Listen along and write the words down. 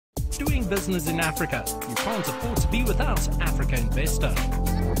doing business in Africa. You can't afford to be without Africa Investor.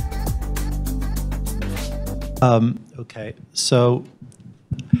 Okay, so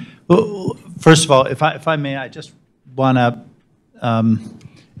well, first of all, if I may, I just want to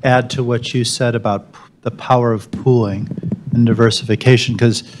add to what you said about the power of pooling and diversification,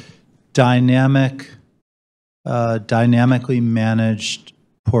 because dynamically managed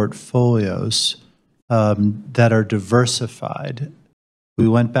portfolios that are diversified. We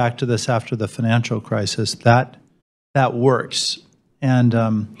went back to this after the financial crisis. That works, and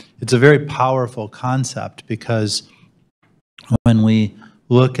it's a very powerful concept, because when we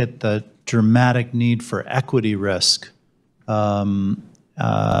look at the dramatic need for equity risk as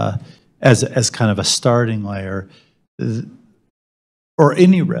kind of a starting layer, or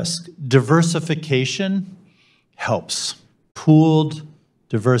any risk, diversification helps. Pooled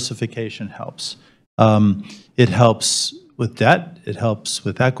diversification helps. It helps with debt, it helps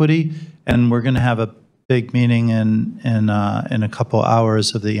with equity, and we're going to have a big meeting in a couple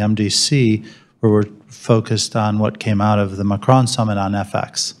hours of the MDC where we're focused on what came out of the Macron summit on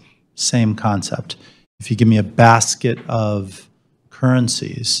FX. Same concept. If you give me a basket of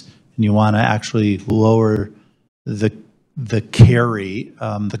currencies and you want to actually lower the carry,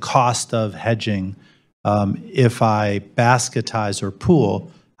 the cost of hedging, if I basketize or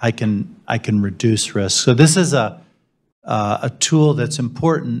pool, I can reduce risk. So this is a tool that's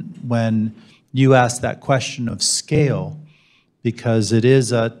important when you ask that question of scale, because it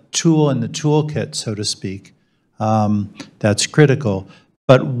is a tool in the toolkit, so to speak, that's critical.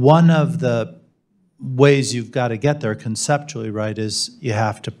 But one of the ways you've got to get there conceptually, right, is you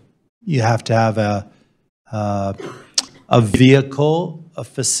have to have a vehicle, a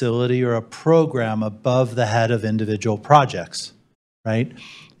facility, or a program above the head of individual projects, right?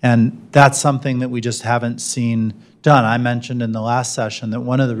 And that's something that we just haven't seen done. I mentioned in the last session that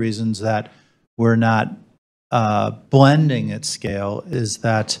one of the reasons that we're not blending at scale is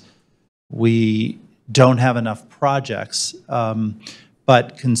that we don't have enough projects.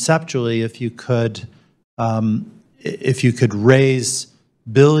 But conceptually, if you could raise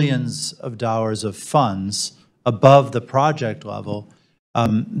billions of dollars of funds above the project level,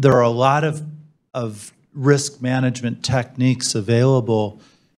 there are a lot of risk management techniques available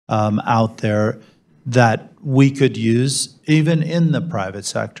out there that we could use even in the private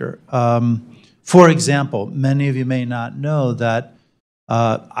sector. For example, many of you may not know that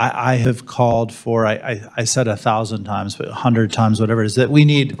I have called for, I said 1,000 times, but 100 times, whatever it is, that we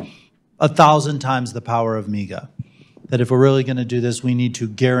need 1,000 times the power of MEGA. That if we're really going to do this, we need to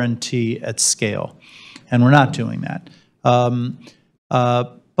guarantee at scale. And we're not doing that.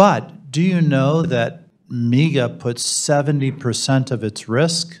 But do you know that MEGA puts 70% of its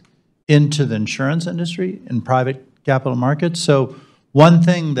risk into the insurance industry in private capital markets? So one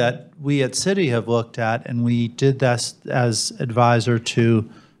thing that we at Citi have looked at, and we did this as advisor to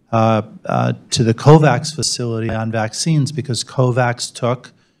the COVAX facility on vaccines, because COVAX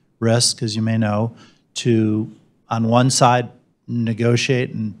took risk, as you may know, to, on one side,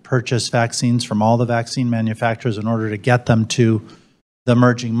 negotiate and purchase vaccines from all the vaccine manufacturers in order to get them to the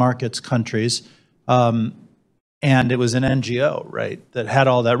emerging markets countries. And it was an NGO, right, that had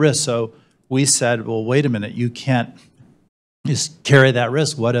all that risk. So we said, well, wait a minute, you can't just carry that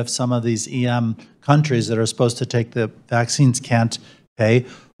risk. What if some of these EM countries that are supposed to take the vaccines can't pay?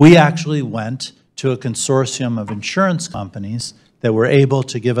 We actually went to a consortium of insurance companies that were able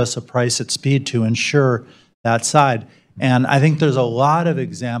to give us a price at speed to insure that side. And I think there's a lot of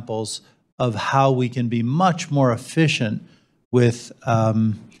examples of how we can be much more efficient with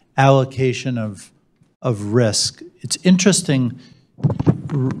allocation of risk. It's interesting,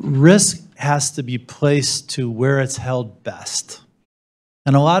 risk has to be placed to where it's held best.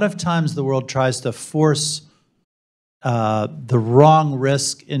 And a lot of times the world tries to force the wrong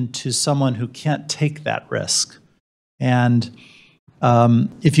risk into someone who can't take that risk. And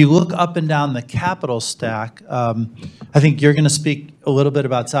if you look up and down the capital stack, I think you're going to speak a little bit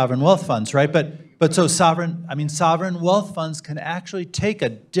about sovereign wealth funds, right? But so sovereign wealth funds can actually take a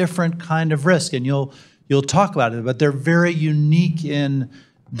different kind of risk, and you'll talk about it, but they're very unique in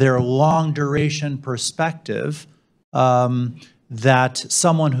their long duration perspective that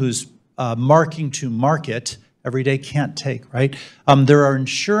someone who's marking to market every day can't take, right? There are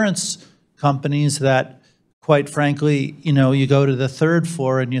insurance companies that, quite frankly, you know, you go to the third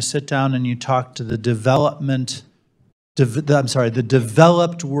floor and you sit down and you talk to the the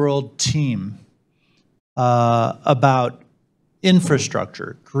developed world team about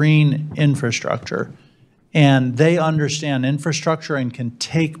infrastructure, green infrastructure. And they understand infrastructure and can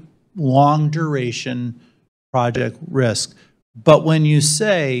take long duration project risk. But when you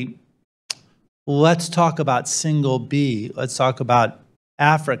say let's talk about single B. Let's talk about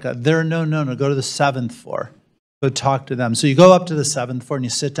Africa. They're no, go to the 7th floor. Go talk to them. So you go up to the 7th floor and you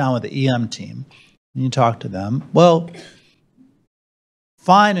sit down with the EM team and you talk to them. Well,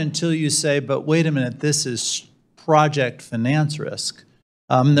 fine until you say, but wait a minute, this is project finance risk.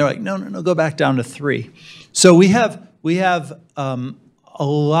 They're like, no, go back down to 3. So we have a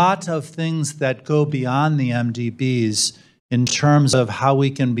lot of things that go beyond the MDBs in terms of how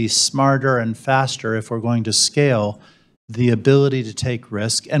we can be smarter and faster if we're going to scale the ability to take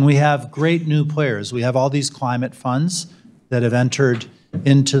risk. And we have great new players. We have all these climate funds that have entered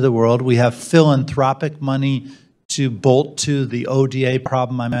into the world. We have philanthropic money to bolt to the ODA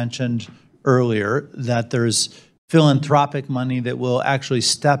problem I mentioned earlier, that there's philanthropic money that will actually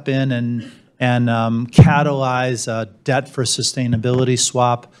step in and catalyze a debt for sustainability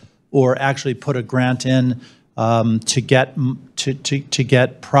swap, or actually put a grant in to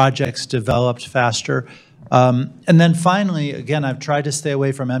get projects developed faster. And then finally, again, I've tried to stay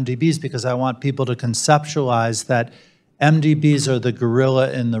away from MDBs because I want people to conceptualize that MDBs are the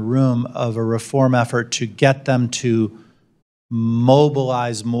gorilla in the room of a reform effort to get them to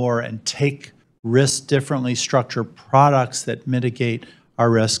mobilize more and take risk differently, structure products that mitigate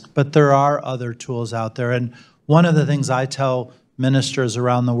our risk. But there are other tools out there. And one of the things I tell ministers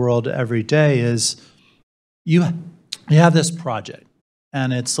around the world every day is you have this project,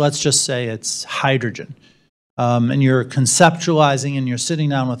 and it's, let's just say it's hydrogen. And you're conceptualizing and you're sitting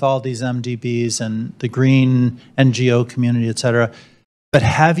down with all these MDBs and the green NGO community, et cetera. But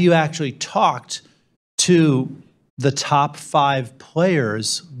have you actually talked to the top 5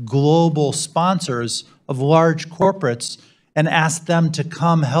 players, global sponsors of large corporates, and asked them to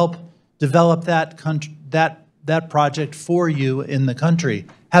come help develop that project for you in the country?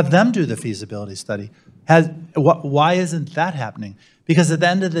 Have them do the feasibility study. Why isn't that happening? Because at the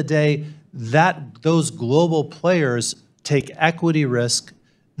end of the day, those global players take equity risk.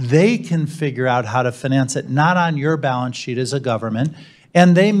 They can figure out how to finance it, not on your balance sheet as a government.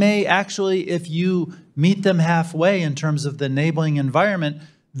 And they may actually, if you meet them halfway in terms of the enabling environment,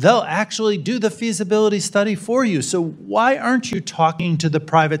 they'll actually do the feasibility study for you. So why aren't you talking to the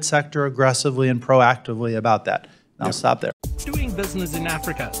private sector aggressively and proactively about that? And I'll stop there. Doing business in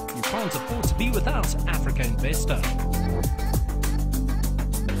Africa. You can't afford to be without Africa Investor.